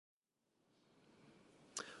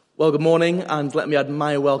Well, good morning, and let me add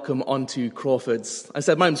my welcome onto Crawford's. I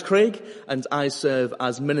said, my name's Craig, and I serve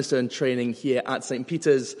as minister in training here at St.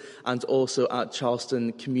 Peter's and also at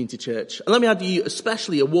Charleston Community Church. And let me add you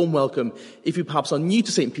especially a warm welcome if you perhaps are new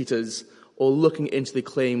to St. Peter's or looking into the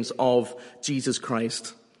claims of Jesus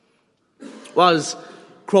Christ. Well, as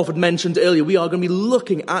Crawford mentioned earlier, we are going to be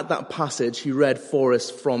looking at that passage he read for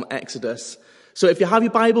us from Exodus. So if you have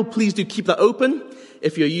your Bible, please do keep that open.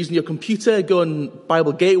 If you're using your computer, go on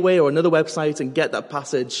Bible Gateway or another website and get that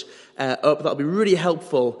passage up. That'll be really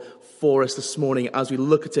helpful for us this morning as we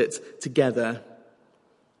look at it together.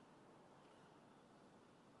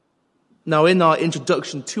 Now, in our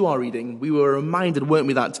introduction to our reading, we were reminded, weren't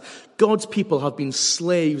we, that God's people have been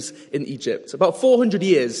slaves in Egypt. About 400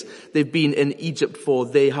 years they've been in Egypt for.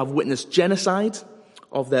 They have witnessed genocide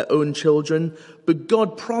of their own children, but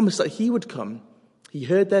God promised that he would come. He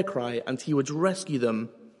heard their cry and he would rescue them.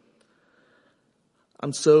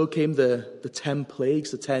 And so came the 10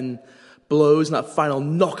 plagues, the 10 blows, and that final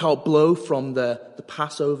knockout blow from the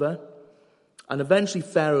Passover. And eventually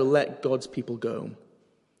Pharaoh let God's people go.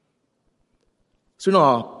 So in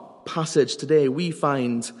our passage today, we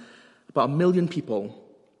find about 1 million people,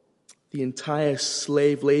 the entire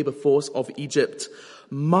slave labor force of Egypt,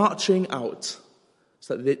 marching out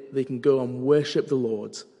so that they can go and worship the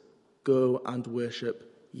Lord. Go and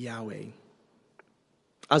worship Yahweh.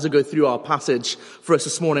 As I go through our passage for us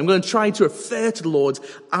this morning, I'm going to try to refer to the Lord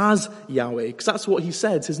as Yahweh, because that's what he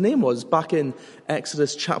said his name was back in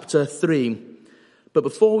Exodus chapter 3. But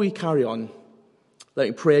before we carry on, let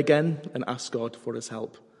me pray again and ask God for his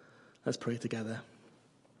help. Let's pray together.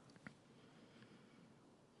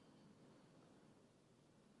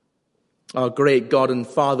 Our great God and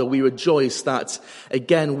Father, we rejoice that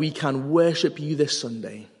again we can worship you this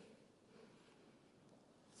Sunday.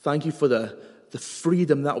 Thank you for the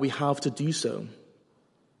freedom that we have to do so.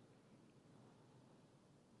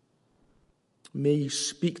 May you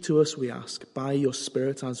speak to us, we ask, by your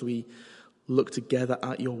Spirit as we look together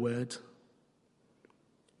at your word.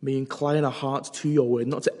 May you incline our hearts to your word,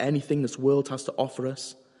 not to anything this world has to offer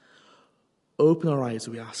us. Open our eyes,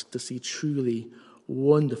 we ask, to see truly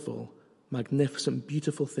wonderful, magnificent,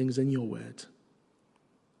 beautiful things in your word.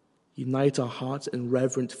 Unite our hearts in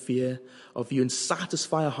reverent fear of you and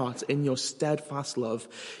satisfy our hearts in your steadfast love.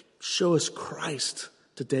 Show us Christ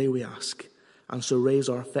today, we ask, and so raise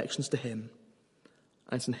our affections to him.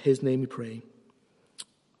 And it's in his name we pray.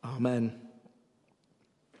 Amen.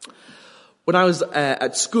 When I was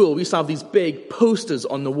at school, we used to have these big posters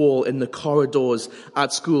on the wall in the corridors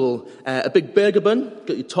at school. A big burger bun,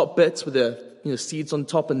 got your top bits with the seeds on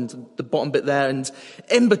top and the bottom bit there. And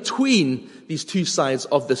in between these two sides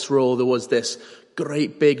of this roll, there was this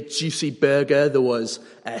great big juicy burger. There was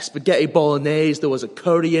spaghetti bolognese. There was a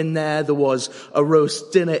curry in there. There was a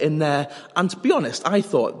roast dinner in there. And to be honest, I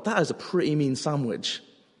thought that is a pretty mean sandwich.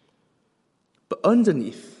 But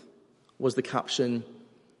underneath was the caption,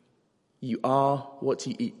 "You are what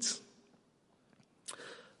you eat."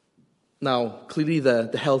 Now, clearly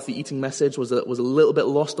the healthy eating message was a little bit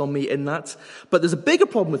lost on me in that. But there's a bigger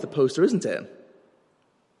problem with the poster, isn't it?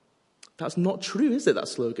 That's not true, is it, that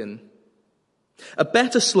slogan? A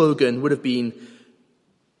better slogan would have been,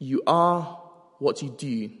 "You are what you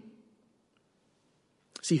do."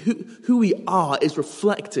 See, who we are is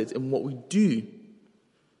reflected in what we do.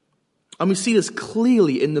 And we see this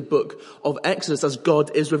clearly in the book of Exodus as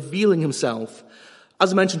God is revealing himself.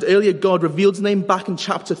 As I mentioned earlier, God revealed his name back in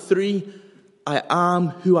chapter 3. I am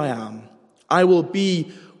who I am. I will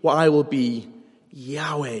be what I will be,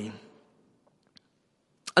 Yahweh.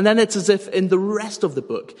 And then it's as if in the rest of the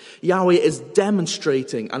book, Yahweh is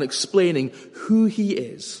demonstrating and explaining who he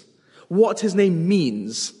is, what his name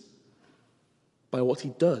means by what he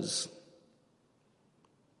does.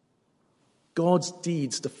 God's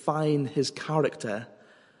deeds define his character.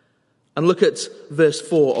 And look at verse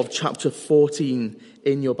 4 of chapter 14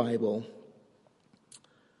 in your Bible.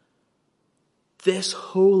 This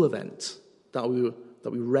whole event that we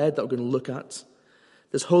read, that we're going to look at,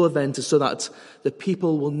 this whole event is so that the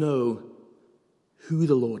people will know who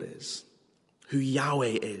the Lord is, who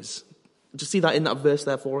Yahweh is. Did you see that in that verse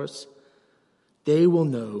there for us? They will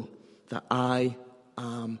know that I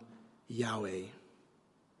am Yahweh.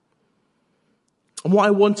 And what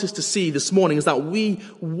I want us to see this morning is that we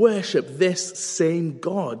worship this same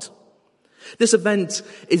God. This event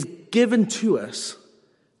is given to us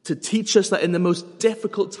to teach us that in the most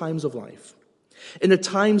difficult times of life, in the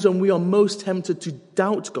times when we are most tempted to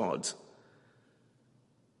doubt God,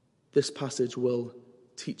 this passage will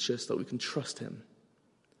teach us that we can trust him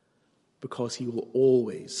because he will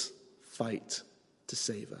always fight to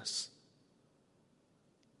save us.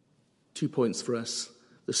 2 points for us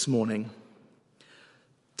this morning.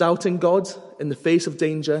 Doubting God in the face of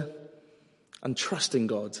danger and trusting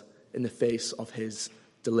God in the face of his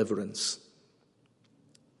deliverance.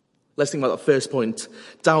 Let's think about that first point,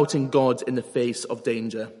 doubting God in the face of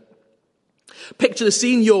danger. Picture the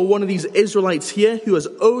scene. You're one of these Israelites here who has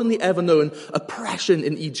only ever known oppression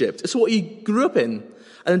in Egypt. It's what you grew up in,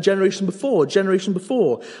 and a generation before,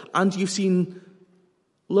 and you've seen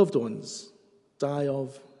loved ones die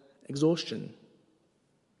of exhaustion,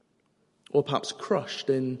 or perhaps crushed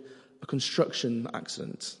in a construction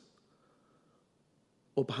accident,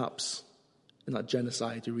 or perhaps in that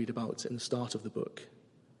genocide you read about in the start of the book.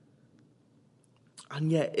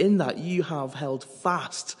 And yet in that you have held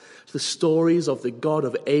fast to the stories of the God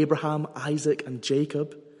of Abraham, Isaac, and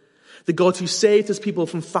Jacob, the God who saved his people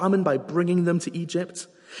from famine by bringing them to Egypt.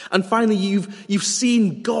 And finally you've seen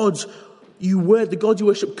the God you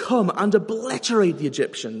worship come and obliterate the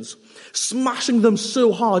Egyptians, smashing them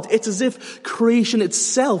so hard it's as if creation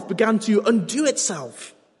itself began to undo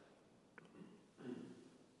itself.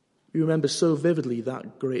 You remember so vividly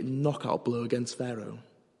that great knockout blow against Pharaoh.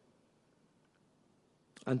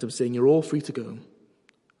 And I'm saying you're all free to go,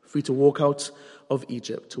 free to walk out of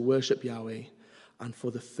Egypt to worship Yahweh, and for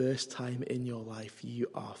the first time in your life you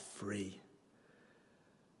are free.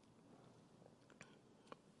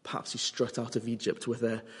 Perhaps you strut out of Egypt with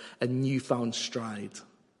a newfound stride.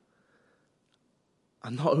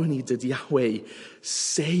 And not only did Yahweh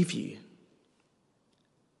save you,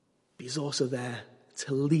 but he's also there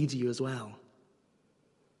to lead you as well.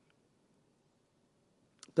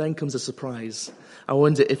 Then comes a surprise. I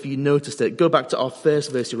wonder if you noticed it. Go back to our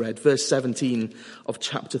first verse you read, verse 17 of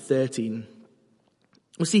chapter 13.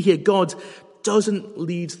 We see here God doesn't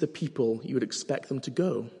lead the people you would expect them to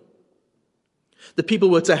go. The people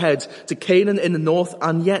were to head to Canaan in the north,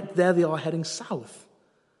 and yet there they are heading south.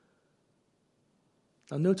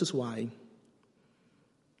 Now notice why.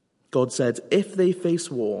 God said, if they face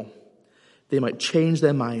war, they might change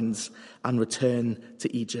their minds and return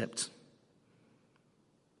to Egypt.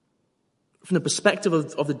 From the perspective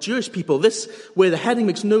of the Jewish people, this where the heading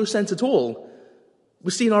makes no sense at all. We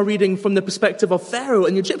see in our reading from the perspective of Pharaoh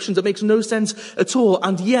and the Egyptians, it makes no sense at all.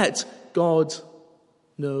 And yet, God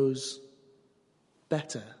knows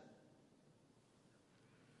better.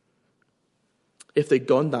 If they'd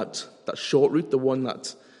gone that short route, the one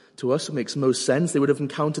that to us makes most sense, they would have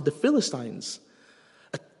encountered the Philistines,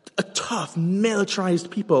 a tough, militarized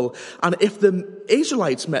people. And if the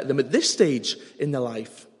Israelites met them at this stage in their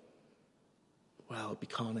life, well, it'd be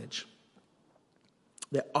carnage.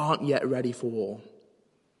 They aren't yet ready for war.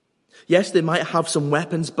 Yes, they might have some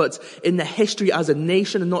weapons, but in their history as a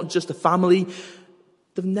nation and not just a family,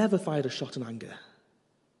 they've never fired a shot in anger.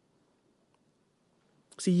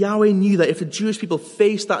 See, Yahweh knew that if the Jewish people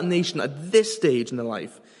faced that nation at this stage in their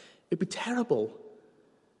life, it'd be terrible.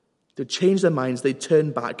 They'd change their minds, they'd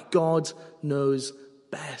turn back. God knows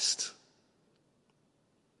best.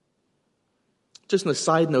 Just on a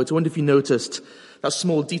side note, I wonder if you noticed that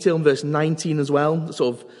small detail in verse 19 as well, the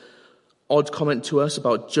sort of odd comment to us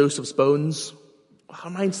about Joseph's bones. It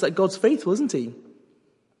reminds us that God's faithful, isn't he?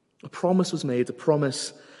 A promise was made, a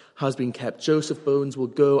promise has been kept. Joseph's bones will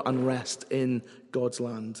go and rest in God's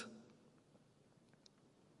land.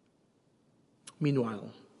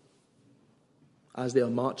 Meanwhile, as they are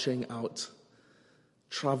marching out,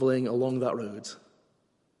 traveling along that road,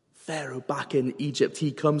 Pharaoh back in Egypt,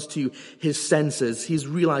 he comes to his senses. He's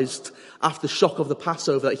realized after the shock of the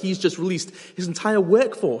Passover that he's just released his entire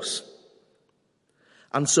workforce.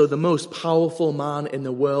 And so the most powerful man in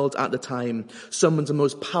the world at the time summons the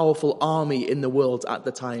most powerful army in the world at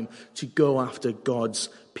the time to go after God's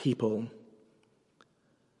people.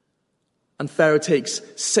 And Pharaoh takes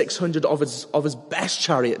 600 of his best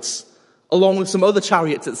chariots, along with some other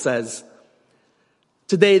chariots, it says.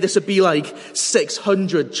 Today, this would be like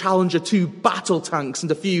 600 Challenger 2 battle tanks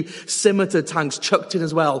and a few scimitar tanks chucked in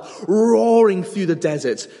as well, roaring through the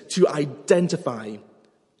desert to identify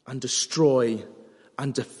and destroy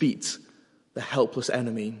and defeat the helpless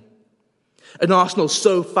enemy. An arsenal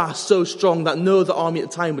so fast, so strong that no other army at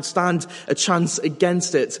the time would stand a chance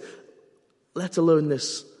against it, let alone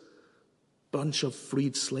this bunch of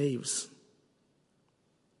freed slaves.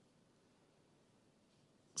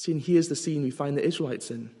 See, and here's the scene we find the Israelites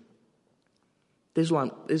in.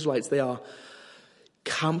 The Israelites, they are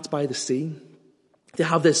camped by the sea. They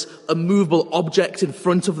have this immovable object in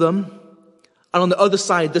front of them. And on the other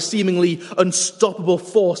side, the seemingly unstoppable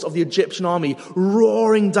force of the Egyptian army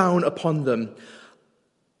roaring down upon them.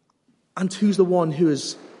 And who's the one who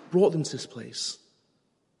has brought them to this place?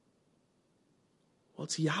 Well,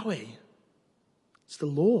 it's Yahweh. It's the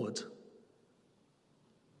Lord.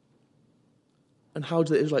 And how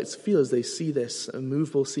do the Israelites feel as they see this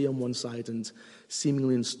immovable sea on one side and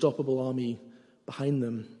seemingly unstoppable army behind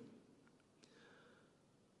them?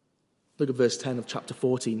 Look at verse 10 of chapter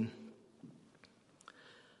 14.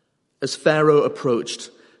 As Pharaoh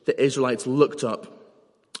approached, the Israelites looked up,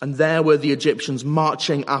 and there were the Egyptians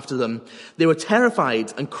marching after them. They were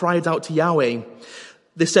terrified and cried out to Yahweh.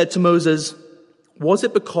 They said to Moses, "Was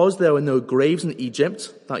it because there were no graves in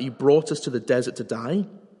Egypt that you brought us to the desert to die?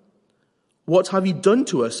 What have you done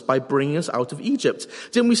to us by bringing us out of Egypt?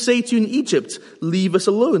 Didn't we say to you in Egypt, 'Leave us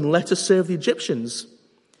alone, let us serve the Egyptians'?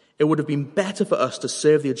 It would have been better for us to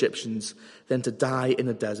serve the Egyptians than to die in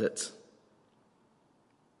the desert."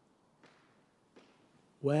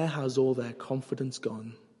 Where has all their confidence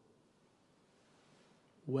gone?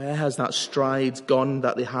 Where has that stride gone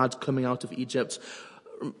that they had coming out of Egypt?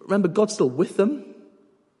 Remember, God's still with them.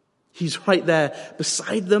 He's right there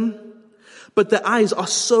beside them. But their eyes are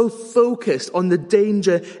so focused on the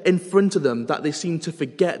danger in front of them that they seem to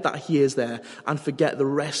forget that he is there and forget the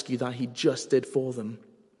rescue that he just did for them.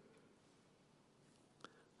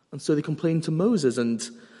 And so they complain to Moses,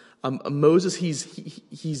 and Moses,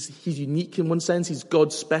 he's unique in one sense. He's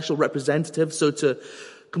God's special representative. So to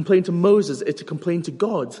complain to Moses is to complain to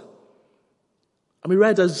God. And we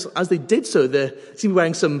read as they did so, they seem to be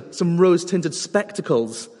wearing some rose-tinted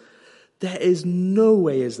spectacles. There is no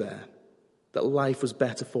way, is there, that life was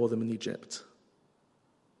better for them in Egypt.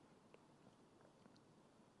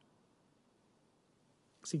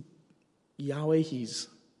 See, Yahweh, he's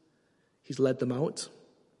led them out.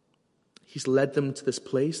 He's led them to this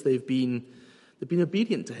place. They've been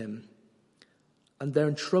obedient to him. And they're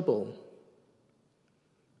in trouble.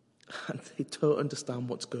 And they don't understand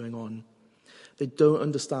what's going on. They don't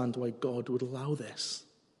understand why God would allow this.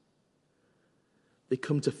 They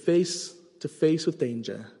come to face with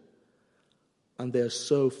danger, and they are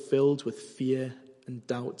so filled with fear and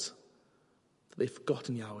doubt that they've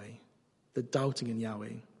forgotten Yahweh. They're doubting in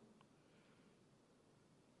Yahweh.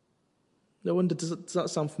 No wonder, does that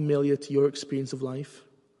sound familiar to your experience of life?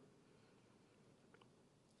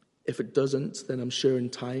 If it doesn't, then I'm sure in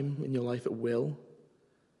time in your life it will.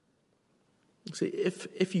 See,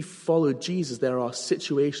 if you follow Jesus, there are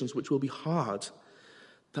situations which will be hard,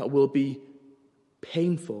 that will be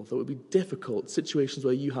painful, that will be difficult, situations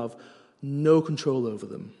where you have no control over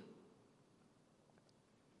them.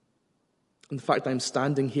 And the fact that I'm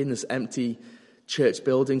standing here in this empty church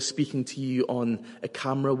building speaking to you on a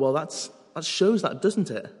camera, well, that shows that,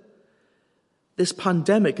 doesn't it? This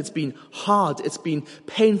pandemic, it's been hard, it's been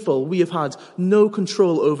painful, we have had no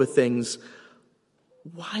control over things.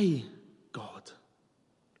 Why, God?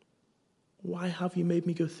 Why have you made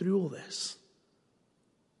me go through all this?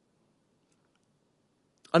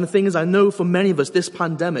 And the thing is, I know for many of us, this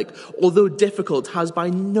pandemic, although difficult, has by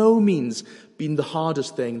no means been the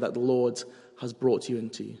hardest thing that the Lord has brought you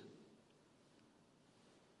into.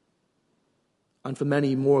 And for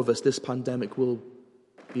many more of us, this pandemic will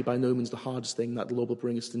be by no means the hardest thing that the Lord will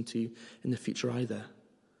bring us into in the future either.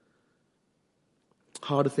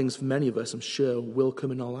 Harder things for many of us, I'm sure, will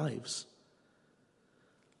come in our lives.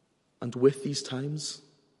 And with these times,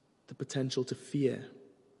 the potential to fear,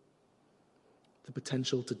 the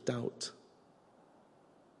potential to doubt.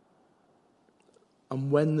 And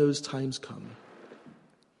when those times come,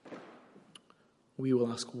 we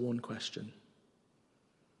will ask one question.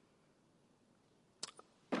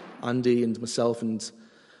 Andy and myself and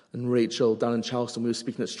Rachel down in Charleston, we were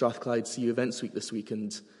speaking at Strathclyde CU Events Week this week,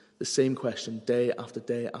 and the same question, day after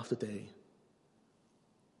day after day.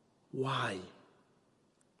 Why?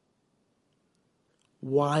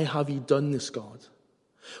 Why have you done this, God?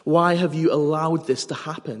 Why have you allowed this to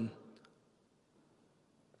happen?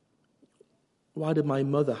 Why did my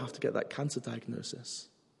mother have to get that cancer diagnosis?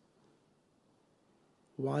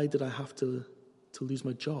 Why did I have to lose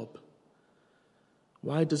my job?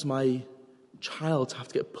 Why does my child have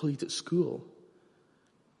to get bullied at school?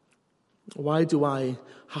 Why do I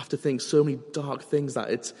have to think so many dark things that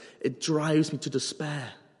it drives me to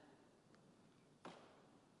despair?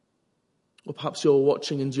 Or perhaps you're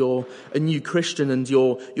watching and you're a new Christian and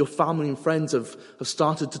your family and friends have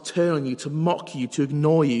started to turn on you, to mock you, to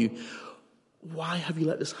ignore you. Why have you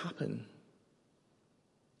let this happen?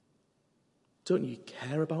 Don't you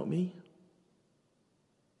care about me?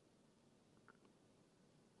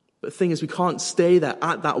 But the thing is, we can't stay there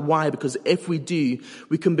at that why, because if we do,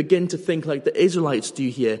 we can begin to think like the Israelites do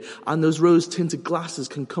here, and those rose-tinted glasses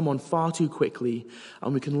can come on far too quickly,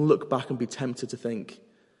 and we can look back and be tempted to think,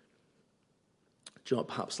 do you know what,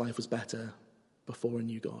 perhaps life was better before I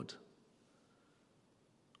knew God.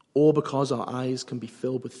 All because our eyes can be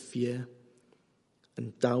filled with fear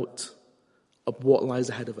and doubt of what lies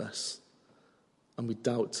ahead of us, and we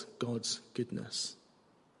doubt God's goodness.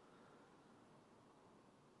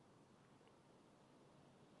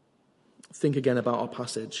 Think again about our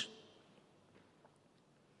passage.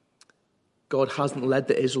 God hasn't led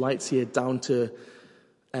the Israelites here down to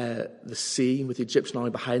the sea with the Egyptian army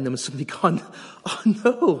behind them and suddenly gone, oh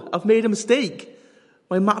no, I've made a mistake.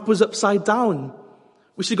 My map was upside down.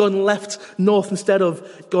 We should have gone left, north, instead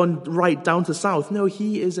of gone right down to south. No,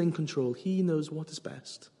 he is in control. He knows what is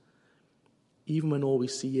best, even when all we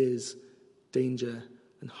see is danger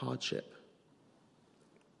and hardship.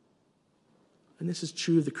 And this is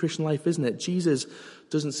true of the Christian life, isn't it? Jesus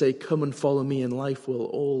doesn't say, come and follow me and life will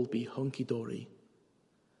all be hunky-dory.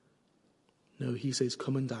 No, he says,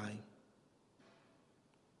 come and die.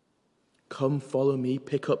 Come, follow me,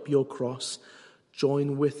 pick up your cross,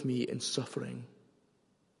 join with me in suffering.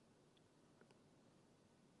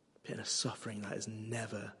 But in a suffering that is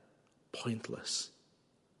never pointless.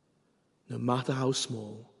 No matter how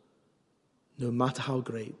small, no matter how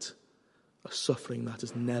great, a suffering that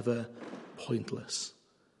is never pointless.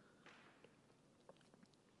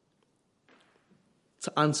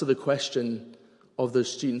 To answer the question of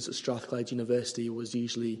those students at Strathclyde University was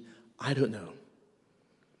usually, I don't know.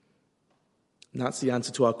 And that's the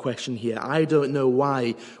answer to our question here. I don't know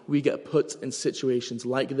why we get put in situations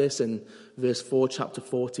like this in verse 4, chapter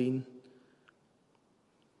 14.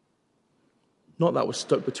 Not that we're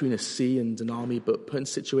stuck between a sea and an army, but put in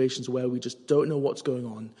situations where we just don't know what's going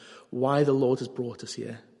on, why the Lord has brought us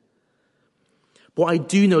here. But what I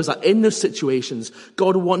do know is that in those situations,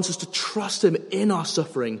 God wants us to trust him in our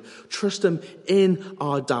suffering, trust him in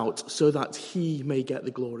our doubt, so that he may get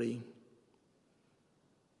the glory.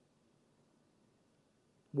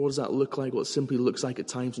 What does that look like? Well, it simply looks like at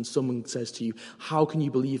times when someone says to you, how can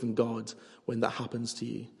you believe in God when that happens to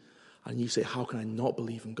you? And you say, how can I not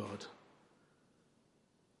believe in God?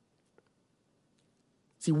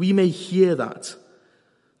 See, we may hear that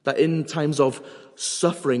in times of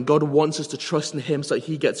suffering, God wants us to trust in him so that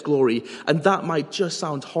he gets glory. And that might just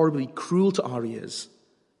sound horribly cruel to our ears.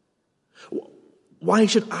 Why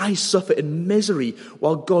should I suffer in misery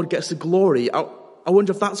while God gets the glory? I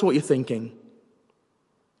wonder if that's what you're thinking.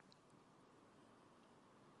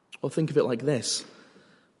 Well, think of it like this.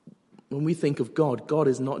 When we think of God, God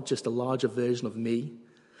is not just a larger version of me,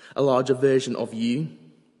 a larger version of you.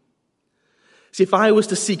 See, if I was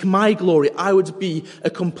to seek my glory, I would be a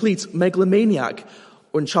complete megalomaniac.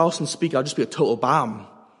 Or in Charleston speak, I'd just be a total bam.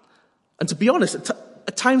 And to be honest,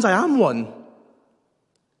 at times I am one.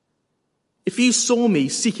 If you saw me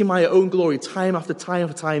seeking my own glory time after time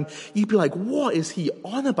after time, you'd be like, what is he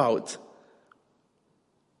on about?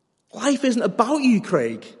 Life isn't about you,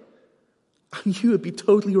 Craig. And you would be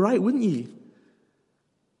totally right, wouldn't you?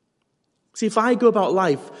 See, if I go about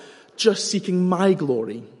life just seeking my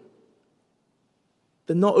glory,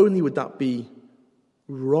 then not only would that be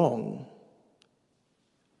wrong,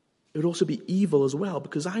 it would also be evil as well,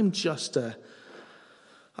 because I'm just a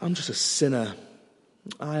sinner.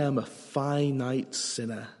 I am a finite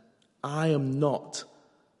sinner. I am not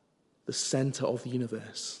the center of the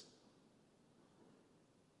universe.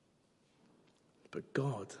 But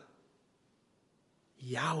God,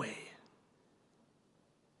 Yahweh,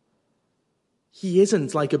 he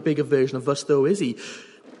isn't like a bigger version of us, though, is he?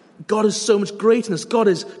 God is so much greatness. God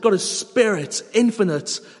is spirit,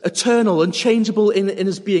 infinite, eternal, unchangeable in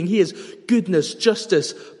his being. He is goodness,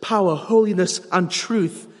 justice, power, holiness, and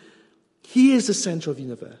truth. He is the center of the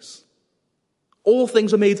universe. All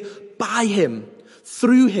things are made by him,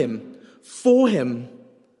 through him, for him.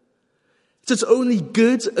 So it's only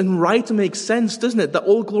good and right and makes sense, doesn't it, that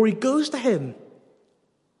all glory goes to him.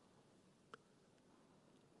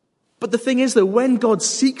 But the thing is, though, when God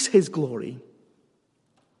seeks his glory,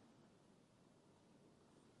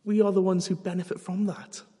 we are the ones who benefit from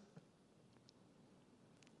that.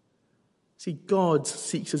 See, God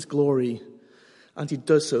seeks his glory, and he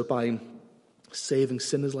does so by saving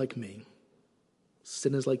sinners like me,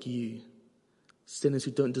 sinners like you, sinners who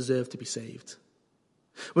don't deserve to be saved.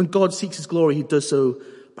 When God seeks his glory, he does so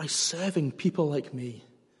by serving people like me,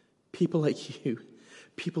 people like you,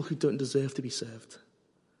 people who don't deserve to be served.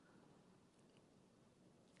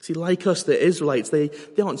 See, like us, the Israelites, they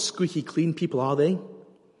aren't squeaky clean people, are they?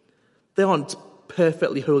 They aren't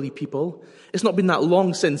perfectly holy people. It's not been that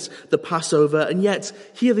long since the Passover, and yet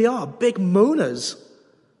here they are, big moaners,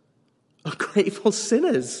 ungrateful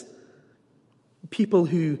sinners. People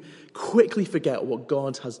who quickly forget what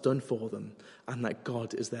God has done for them and that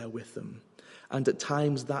God is there with them. And at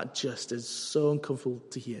times that just is so uncomfortable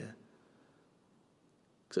to hear.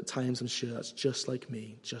 Because at times I'm sure that's just like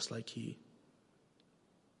me, just like you.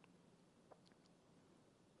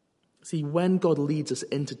 See, when God leads us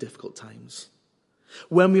into difficult times,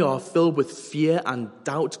 when we are filled with fear and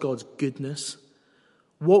doubt God's goodness,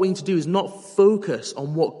 what we need to do is not focus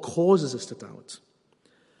on what causes us to doubt,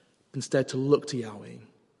 but instead to look to Yahweh.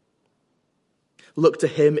 Look to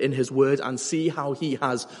him in his word and see how he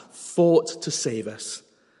has fought to save us.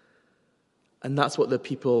 And that's what the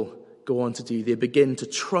people go on to do. They begin to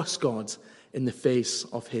trust God in the face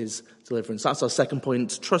of his deliverance. That's our second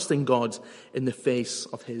point, trusting God in the face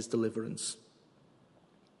of his deliverance.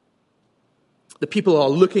 The people are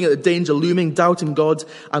looking at the danger looming, doubting God,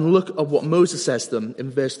 and look at what Moses says to them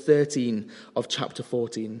in verse 13 of chapter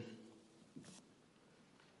 14.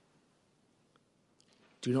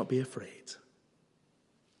 Do not be afraid.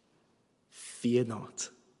 Fear not.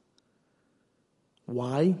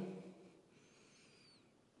 Why?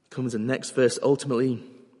 Comes in the next verse. Ultimately,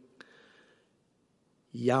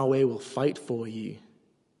 Yahweh will fight for you.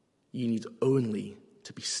 You need only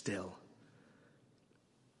to be still.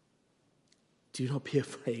 Do not be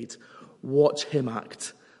afraid. Watch him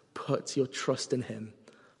act. Put your trust in him.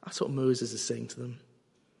 That's what Moses is saying to them.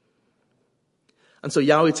 And so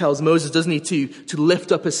Yahweh tells Moses, doesn't he, to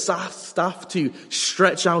lift up his staff, to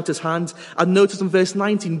stretch out his hand. And notice in verse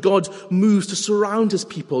 19, God moves to surround his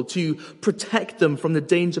people, to protect them from the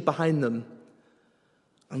danger behind them.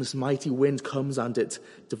 And this mighty wind comes and it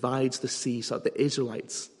divides the sea so that the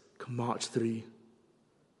Israelites can march through.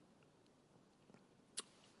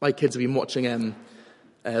 My kids have been watching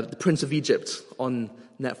The Prince of Egypt on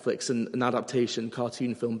Netflix, an adaptation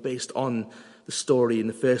cartoon film based on the story in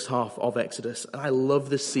the first half of Exodus. And I love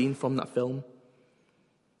this scene from that film.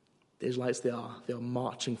 The Israelites, they are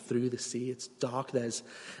marching through the sea. It's dark. There's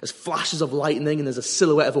flashes of lightning and there's a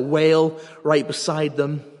silhouette of a whale right beside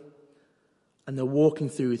them. And they're walking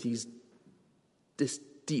through this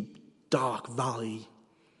deep, dark valley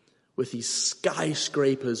with these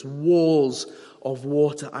skyscrapers, walls of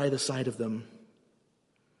water either side of them.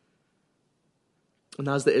 And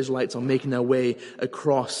as the Israelites are making their way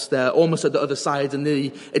across, they're almost at the other side, and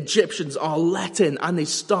the Egyptians are let in, and they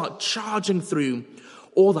start charging through.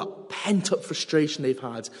 All that pent-up frustration they've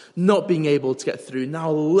had, not being able to get through,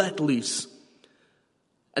 now let loose.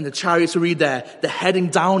 And the chariots, we read there, they're heading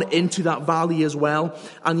down into that valley as well,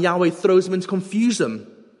 and Yahweh throws them in to confuse them.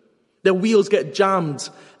 Their wheels get jammed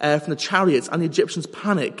from the chariots, and the Egyptians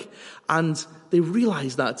panic, and they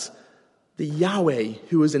realize that the Yahweh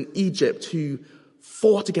who was in Egypt, who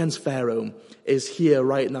fought against Pharaoh, is here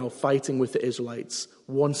right now fighting with the Israelites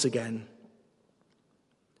once again.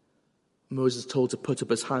 Moses told to put up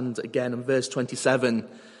his hand again. In verse 27,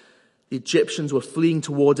 the Egyptians were fleeing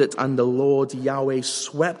toward it, and the Lord Yahweh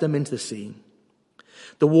swept them into the sea.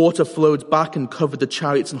 The water flowed back and covered the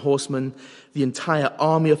chariots and horsemen, the entire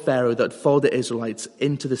army of Pharaoh that followed the Israelites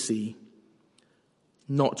into the sea.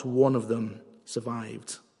 Not one of them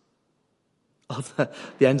survived.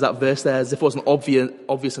 The end of that verse there, as if it wasn't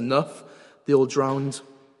obvious enough, they all drowned.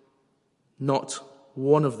 Not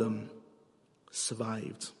one of them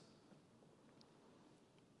survived.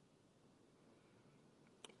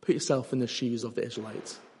 Put yourself in the shoes of the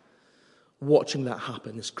Israelites, watching that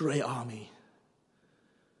happen, this great army.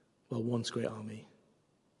 Well, once great army.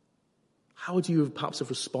 How would you perhaps have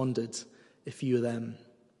responded if you were them?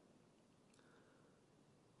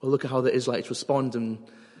 Well, look at how the Israelites respond in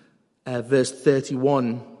verse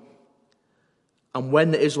 31. And when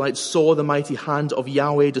the Israelites saw the mighty hand of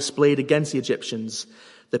Yahweh displayed against the Egyptians,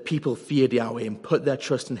 the people feared Yahweh and put their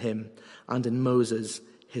trust in him and in Moses,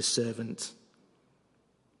 his servant.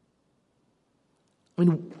 I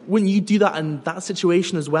mean, wouldn't you do that in that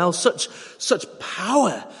situation as well? Such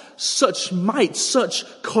power, such might, such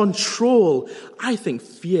control. I think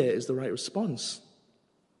fear is the right response.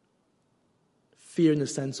 Fear in the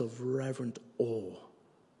sense of reverent awe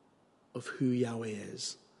of who Yahweh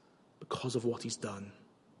is because of what he's done.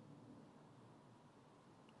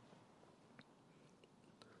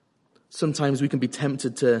 Sometimes we can be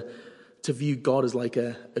tempted to view God as like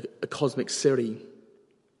a cosmic Siri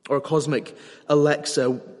or a cosmic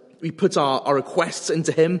Alexa. We put our requests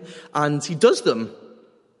into him and he does them.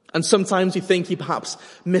 And sometimes we think he perhaps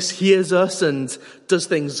mishears us and does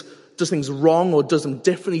things wrong or does them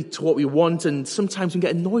differently to what we want. And sometimes we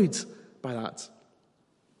get annoyed by that.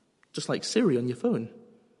 Just like Siri on your phone.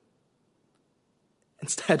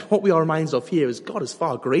 Instead, what we are reminded of here is God is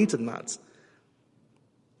far greater than that.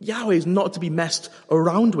 Yahweh is not to be messed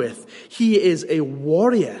around with. He is a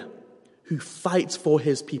warrior who fights for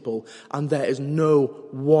his people, and there is no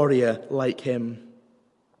warrior like him.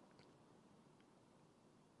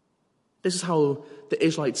 This is how the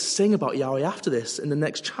Israelites sing about Yahweh after this in the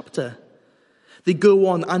next chapter. They go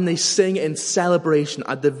on and they sing in celebration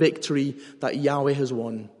at the victory that Yahweh has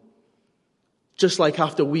won. Just like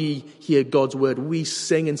after we hear God's word, we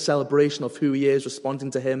sing in celebration of who he is,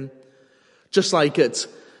 responding to him. Just like at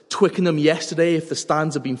Twickenham yesterday, if the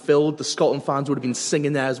stands had been filled, the Scotland fans would have been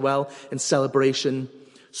singing there as well in celebration.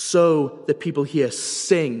 So the people here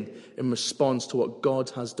sing in response to what God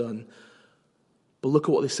has done. But look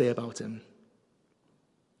at what they say about him.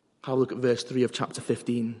 Have a look at verse 3 of chapter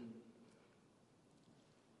 15.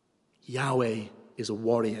 Yahweh is a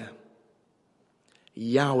warrior.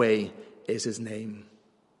 Yahweh is his name.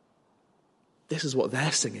 This is what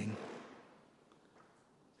they're singing.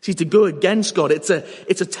 See, to go against God, it's a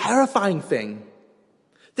terrifying thing.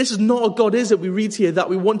 This is not what God is that we read here that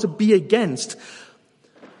we want to be against.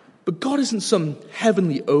 But God isn't some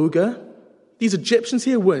heavenly ogre. These Egyptians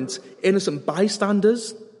here weren't innocent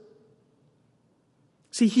bystanders.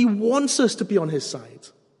 See, he wants us to be on his side.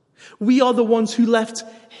 We are the ones who left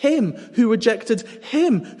him, who rejected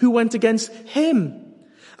him, who went against him.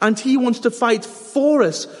 And he wants to fight for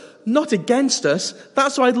us, not against us.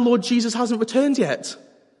 That's why the Lord Jesus hasn't returned yet.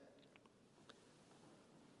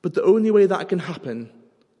 But the only way that can happen,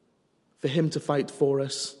 for him to fight for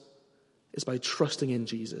us, is by trusting in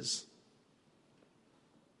Jesus.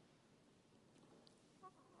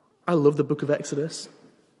 I love the book of Exodus.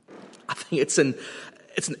 I think it's an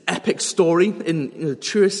epic story in the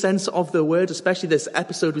truest sense of the word, especially this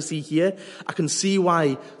episode we see here. I can see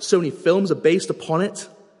why so many films are based upon it.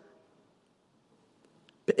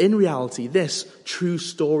 But in reality, this true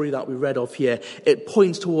story that we read of here, it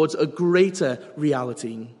points towards a greater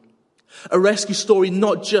reality. A rescue story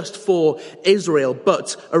not just for Israel,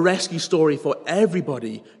 but a rescue story for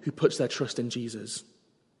everybody who puts their trust in Jesus.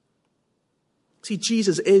 See,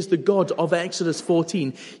 Jesus is the God of Exodus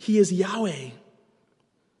 14. He is Yahweh.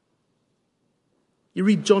 You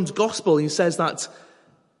read John's gospel and he says that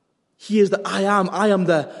he is the I am. I am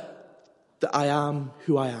the I am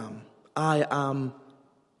who I am. I am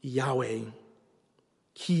Yahweh.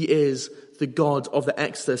 He is the God of the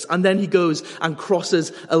Exodus. And then he goes and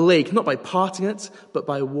crosses a lake, not by parting it, but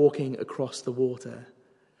by walking across the water.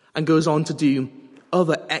 And goes on to do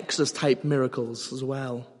other Exodus-type miracles as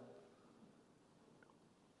well.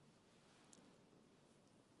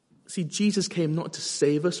 See, Jesus came not to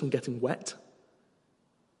save us from getting wet.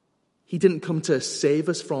 He didn't come to save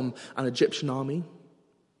us from an Egyptian army.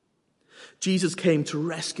 Jesus came to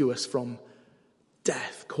rescue us from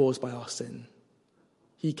death caused by our sin.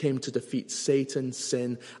 He came to defeat Satan,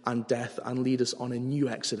 sin, and death and lead us on a new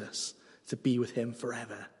exodus to be with him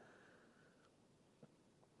forever.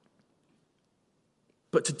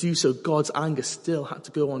 But to do so, God's anger still had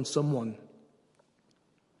to go on someone.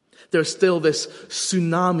 There's still this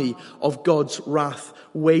tsunami of God's wrath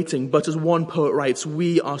waiting. But as one poet writes,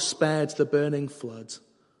 we are spared the burning flood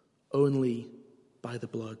only by the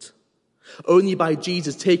blood. Only by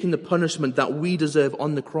Jesus taking the punishment that we deserve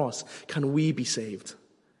on the cross can we be saved.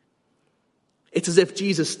 It's as if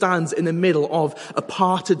Jesus stands in the middle of a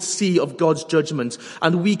parted sea of God's judgment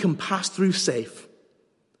and we can pass through safe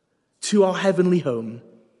to our heavenly home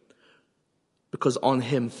because on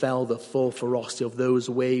him fell the full ferocity of those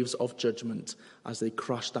waves of judgment as they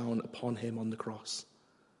crashed down upon him on the cross.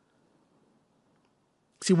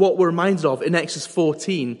 See, what we're reminded of in Exodus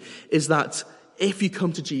 14 is that if you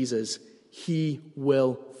come to Jesus, he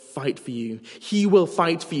will fight for you. He will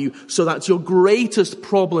fight for you so that your greatest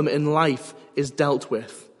problem in life is dealt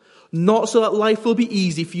with. Not so that life will be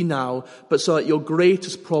easy for you now, but so that your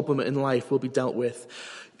greatest problem in life will be dealt with.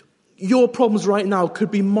 Your problems right now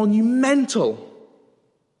could be monumental.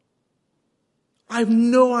 I have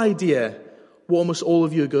no idea what almost all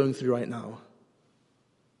of you are going through right now.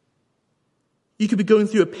 You could be going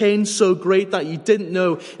through a pain so great that you didn't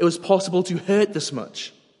know it was possible to hurt this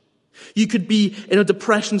much. You could be in a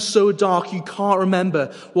depression so dark you can't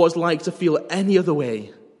remember what it's like to feel any other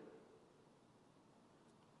way.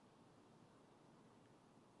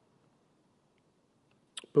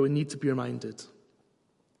 But we need to be reminded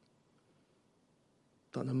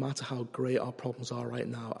that no matter how great our problems are right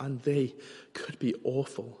now, and they could be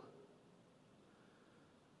awful,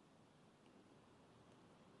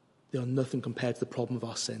 they are nothing compared to the problem of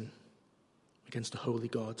our sin against a holy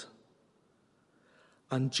God.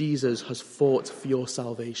 And Jesus has fought for your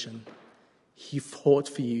salvation. He fought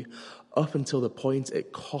for you up until the point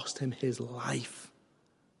it cost him his life.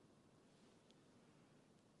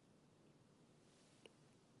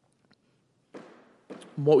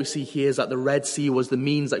 And what we see here is that the Red Sea was the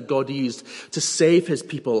means that God used to save his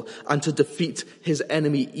people and to defeat his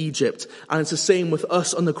enemy Egypt. And it's the same with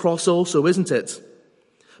us on the cross also, isn't it?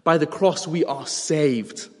 By the cross we are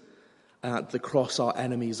saved. And at the cross, our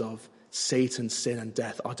enemies of Satan, sin, and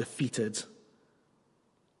death are defeated.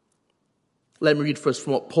 Let me read for us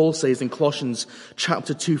from what Paul says in Colossians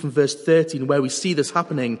chapter 2 from verse 13, where we see this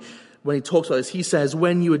happening. When he talks about this, he says,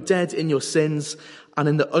 "When you were dead in your sins and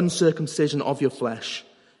in the uncircumcision of your flesh,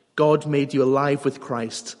 God made you alive with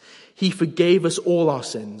Christ. He forgave us all our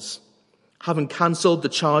sins, having cancelled the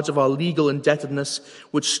charge of our legal indebtedness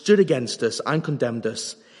which stood against us and condemned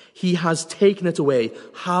us. He has taken it away."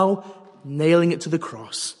 How? Nailing it to the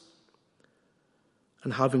cross.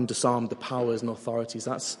 And having disarmed the powers and authorities,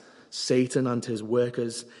 that's Satan and his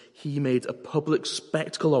workers, he made a public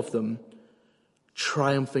spectacle of them,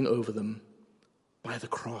 triumphing over them by the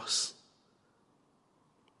cross.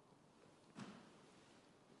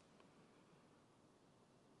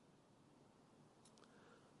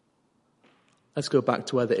 Let's go back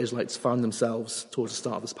to where the Israelites found themselves towards the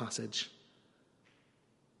start of this passage.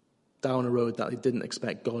 Down a road that they didn't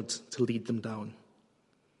expect God to lead them down.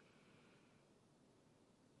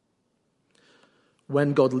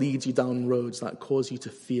 When God leads you down roads that cause you to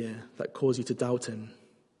fear, that cause you to doubt him,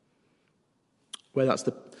 whether that's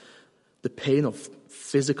the pain of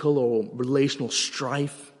physical or relational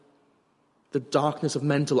strife, the darkness of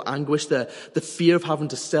mental anguish, the fear of having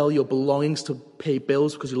to sell your belongings to pay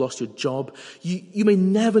bills because you lost your job, you may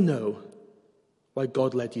never know why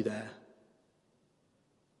God led you there.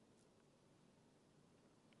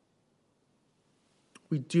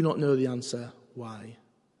 We do not know the answer why,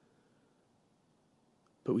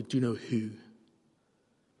 but we do know who.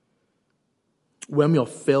 When we are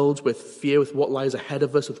filled with fear, with what lies ahead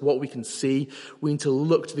of us, with what we can see, we need to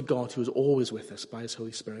look to the God who is always with us by his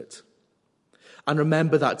Holy Spirit. And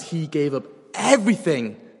remember that he gave up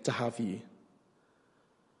everything to have you.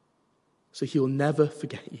 So he will never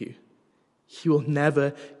forget you. He will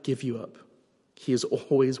never give you up. He is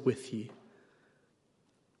always with you.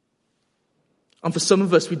 And for some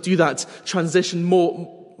of us, we do that transition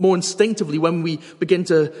more instinctively when we begin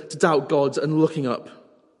to doubt God and looking up.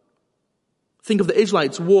 Think of the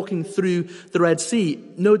Israelites walking through the Red Sea.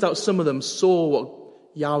 No doubt some of them saw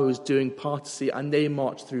what Yahweh was doing, part to sea, and they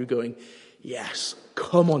marched through going, "Yes,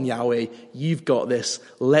 come on, Yahweh, you've got this.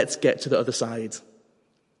 Let's get to the other side."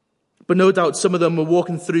 But no doubt some of them were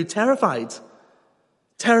walking through terrified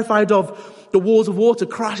of the walls of water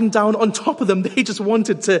crashing down on top of them. They just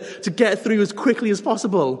wanted to get through as quickly as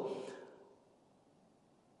possible.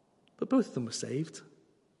 But both of them were saved.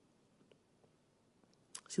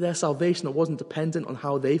 See, their salvation wasn't dependent on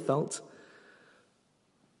how they felt,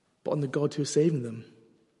 but on the God who was saving them,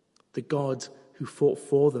 the God who fought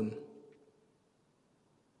for them.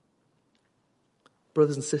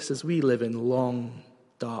 Brothers and sisters, we live in long,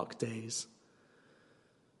 dark days.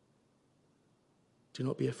 Do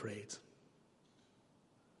not be afraid.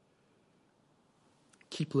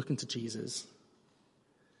 Keep looking to Jesus.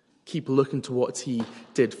 Keep looking to what he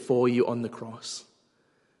did for you on the cross.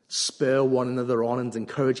 Spur one another on and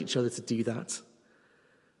encourage each other to do that.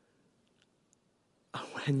 And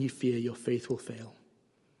when you fear, your faith will fail.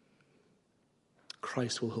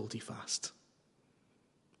 Christ will hold you fast.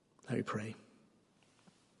 Let me pray.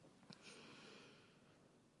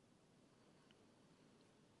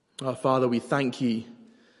 Our Father, we thank you.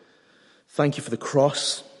 Thank you for the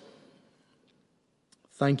cross.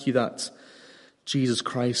 Thank you that Jesus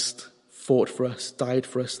Christ fought for us, died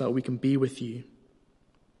for us, that we can be with you.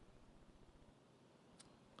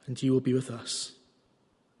 And you will be with us.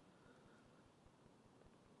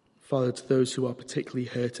 Father, to those who are particularly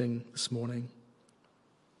hurting this morning,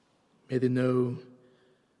 may they know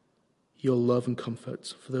your love and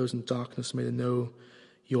comfort. For those in darkness, may they know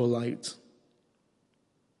your light.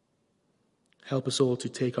 Help us all to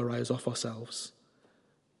take our eyes off ourselves,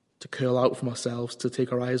 to curl out from ourselves, to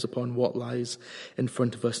take our eyes upon what lies in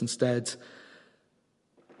front of us instead.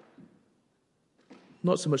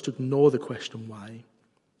 Not so much to ignore the question why,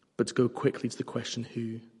 but to go quickly to the question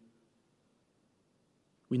who.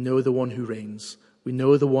 We know the one who reigns. We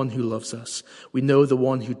know the one who loves us. We know the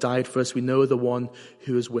one who died for us. We know the one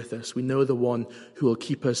who is with us. We know the one who will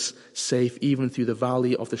keep us safe even through the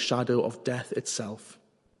valley of the shadow of death itself.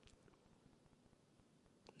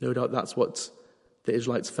 No doubt that's what the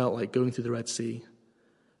Israelites felt like going through the Red Sea.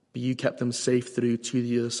 But you kept them safe through to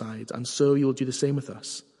the other side. And so you'll do the same with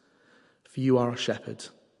us. For you are our shepherd.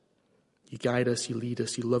 You guide us, you lead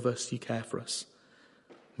us, you love us, you care for us.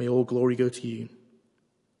 May all glory go to you.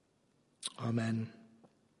 Amen.